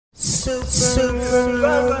Super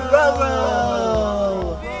RoRo.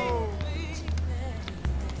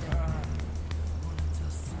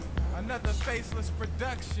 Another faceless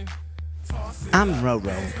production. I'm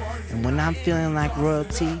RoRo, and when I'm feeling like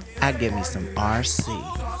royalty, I give me some RC.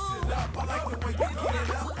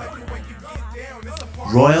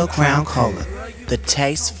 Royal Crown Cola, the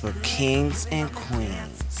taste for kings and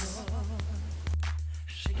queens.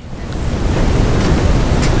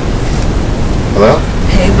 Hello?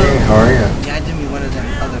 Hey, boo. Hey, how are you? Yeah, I did me one of them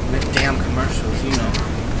other damn commercials, you know.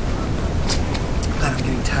 God, I'm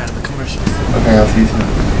getting tired of the commercials. Okay, I'll see you soon.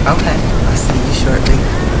 Okay, I'll see you shortly.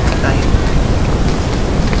 Bye.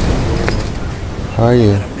 How are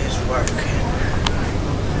you? I miss work.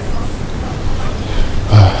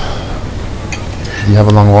 Do you have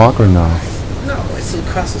a long walk or no? No, it's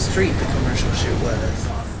across the street, the commercial shoot was.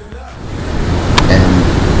 And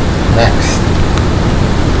next,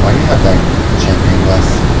 why do you have that champagne glass?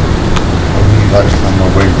 Or do you got it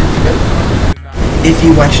somewhere? Where did you get it? If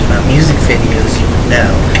you watch my music videos, you would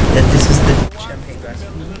know that this is the champagne glass.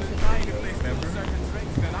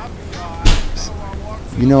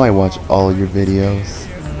 You know I watch all your videos.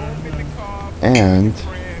 And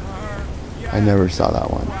I never saw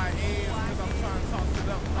that one.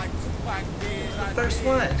 The first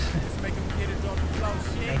one. I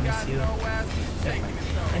miss you. Anyway.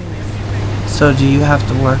 So do you have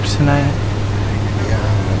to work tonight? Yeah,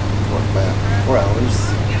 for about 4 hours.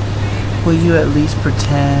 Will you at least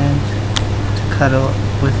pretend to cuddle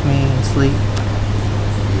with me and sleep?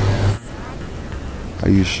 Yeah. Are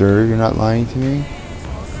you sure you're not lying to me?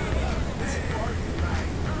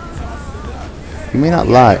 You may not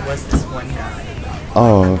lie. There was this one guy.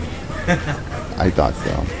 Oh, I thought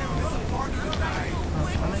so.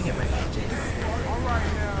 I'm gonna get my PJs.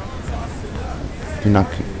 You're not.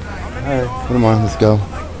 Alright, put them on. Let's go.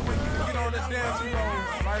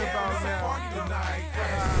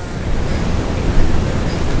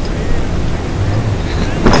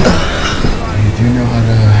 You do know how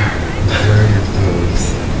to wear your clothes.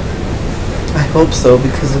 I hope so,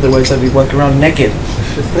 because otherwise I'd be walking around naked.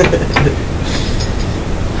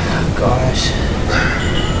 Oh gosh.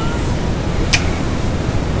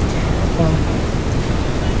 Well,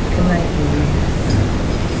 good night, baby.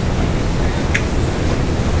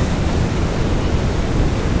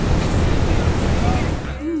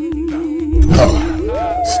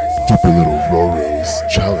 Stupid little RoRo's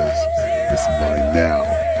chalice is mine now.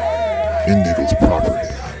 Indigo's property.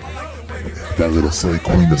 That little silly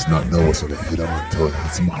queen does not know what's gonna hit him until it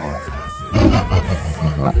hits him hard.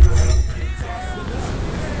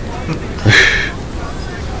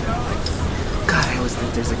 God, I always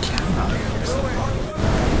think there's a camera out here or something.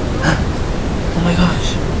 Oh my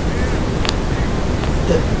gosh.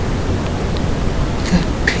 The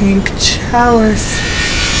pink chalice.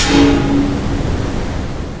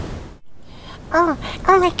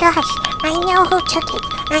 Oh my gosh, I know who took it.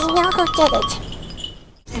 I know who did it.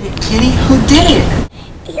 Did it, Kitty? Who did it?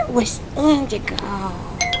 It was Indigo.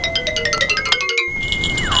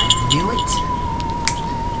 I knew it.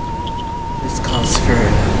 This calls for a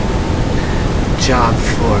job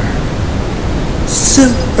for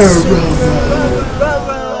Super RoRo.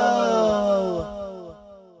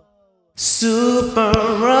 Super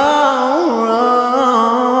RoRo.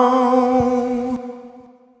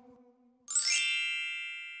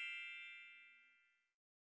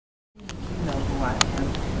 You know who I am.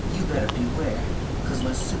 You better beware, because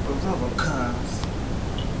when Super RoRo comes,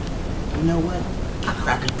 you know what? I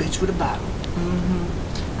crack a bitch with a bottle.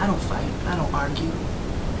 I don't fight. I don't argue.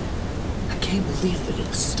 I can't believe that it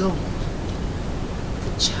was stolen.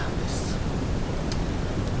 The chalice.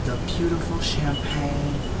 The beautiful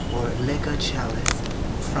champagne or liquor chalice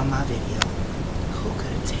from my video. Who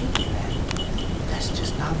could have taken that? That's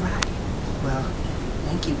just not right. Well,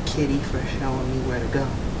 thank you, Kitty, for showing me where to go.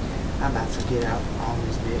 I'm about to get out on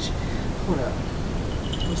this bitch. Hold up.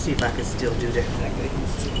 Let me see if I can still do that like I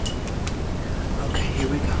used to. Okay, here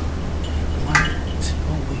we go. 1, 2.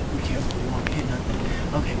 Oh wait, be careful. We won't hit nothing.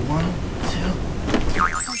 Okay, 1, 2.